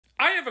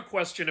I have a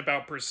question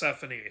about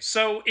Persephone.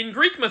 So, in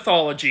Greek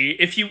mythology,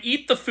 if you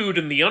eat the food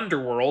in the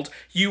underworld,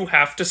 you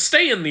have to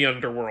stay in the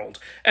underworld.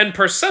 And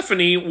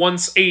Persephone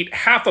once ate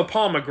half a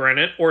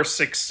pomegranate, or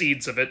 6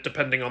 seeds of it,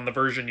 depending on the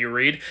version you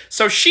read,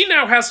 so she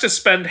now has to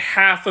spend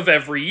half of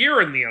every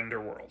year in the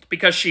underworld,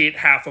 because she ate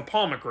half a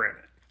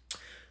pomegranate.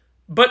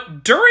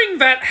 But during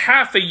that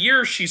half a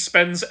year she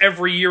spends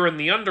every year in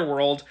the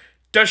underworld,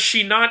 does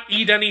she not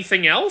eat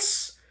anything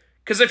else?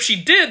 Because if she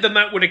did, then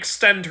that would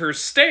extend her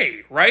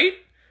stay, right?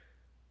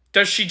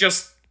 Does she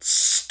just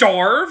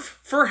starve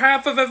for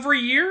half of every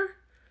year?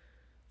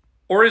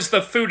 Or is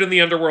the food in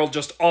the underworld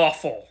just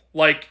awful?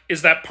 Like,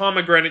 is that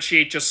pomegranate she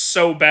ate just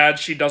so bad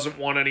she doesn't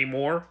want any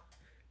more?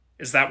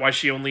 Is that why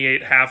she only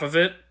ate half of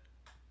it?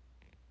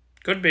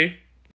 Could be.